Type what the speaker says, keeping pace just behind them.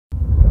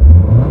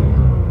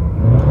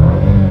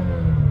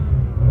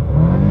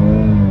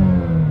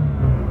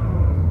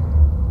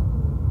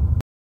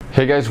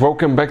Hey guys,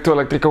 welcome back to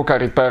Electrical Car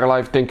Repair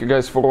Live. Thank you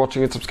guys for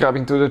watching and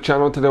subscribing to the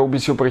channel. Today will be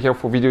super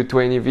helpful video to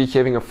any of you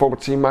having a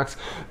Ford C-Max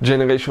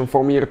generation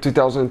from year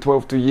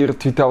 2012 to year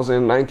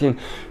 2019.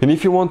 And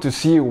if you want to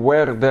see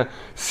where the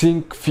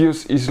sync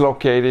fuse is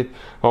located,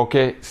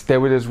 okay, stay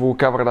with us, we'll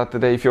cover that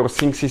today. If your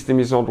sync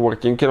system is not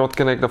working, you cannot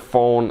connect the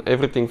phone,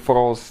 everything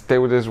froze, stay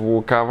with us,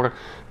 we'll cover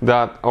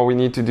that. All we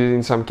need to do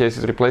in some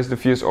cases replace the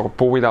fuse or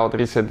pull it out,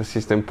 reset the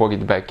system, plug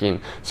it back in.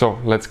 So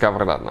let's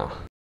cover that now.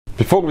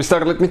 Before we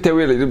start, let me tell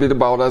you a little bit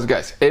about us,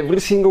 guys. Every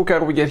single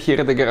car we get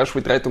here at the garage,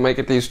 we try to make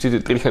at least 2 to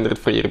 300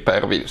 free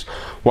repair videos.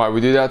 Why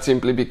we do that?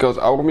 Simply because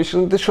our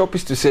mission at the shop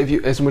is to save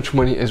you as much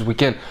money as we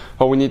can.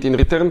 All we need in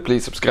return,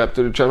 please subscribe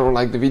to the channel,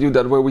 like the video,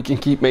 that way we can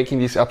keep making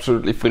these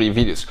absolutely free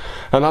videos.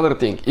 Another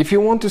thing, if you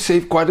want to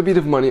save quite a bit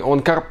of money on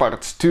car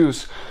parts,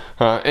 tools,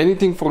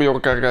 anything for your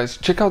car, guys,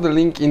 check out the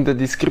link in the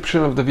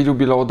description of the video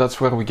below.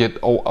 That's where we get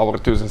all our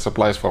tools and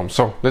supplies from.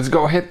 So let's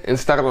go ahead and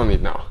start on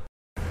it now.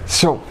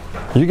 So,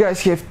 you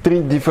guys have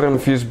 3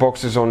 different fuse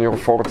boxes on your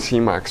Ford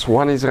C-Max.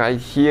 One is right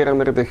here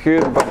under the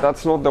hood, but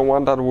that's not the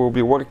one that we'll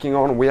be working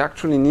on. We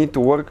actually need to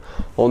work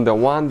on the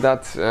one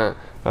that's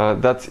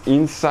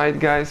inside,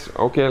 guys.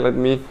 Okay, let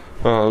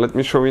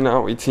me show you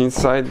now. It's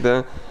inside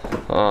the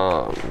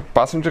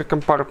passenger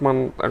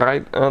compartment,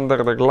 right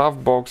under the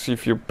glove box.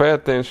 If you pay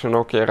attention,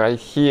 okay, right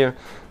here.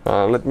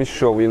 Let me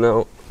show you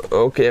now.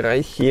 Okay,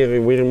 right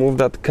here we remove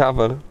that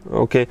cover,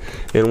 okay,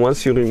 and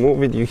once you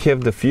remove it, you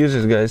have the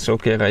fuses, guys,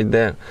 okay, right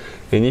there.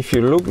 And if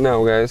you look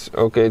now, guys,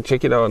 okay,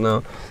 check it out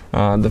now.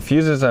 The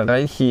fuses are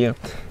right here,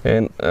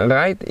 and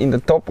right in the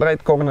top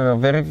right corner, a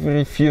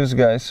very fuse,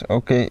 guys,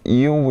 okay,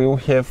 you will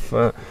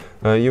have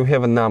you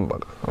have a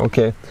number,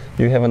 okay,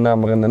 you have a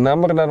number, and the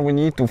number that we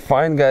need to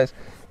find, guys,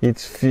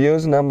 it's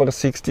fuse number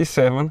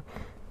 67.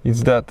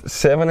 It's that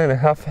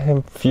 7.5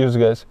 amp fuse,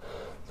 guys.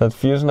 That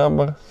fuse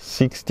number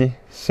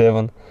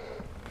 67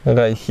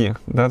 right here.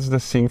 That's the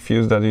sync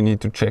fuse that you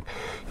need to check.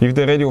 If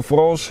the radio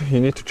froze, you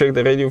need to check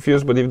the radio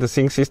fuse, but if the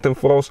sync system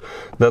froze,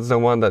 that's the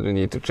one that you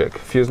need to check.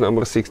 Fuse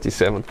number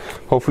 67.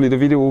 Hopefully the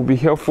video will be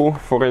helpful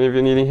for any of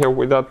you needing help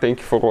with that. Thank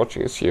you for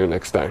watching and see you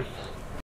next time.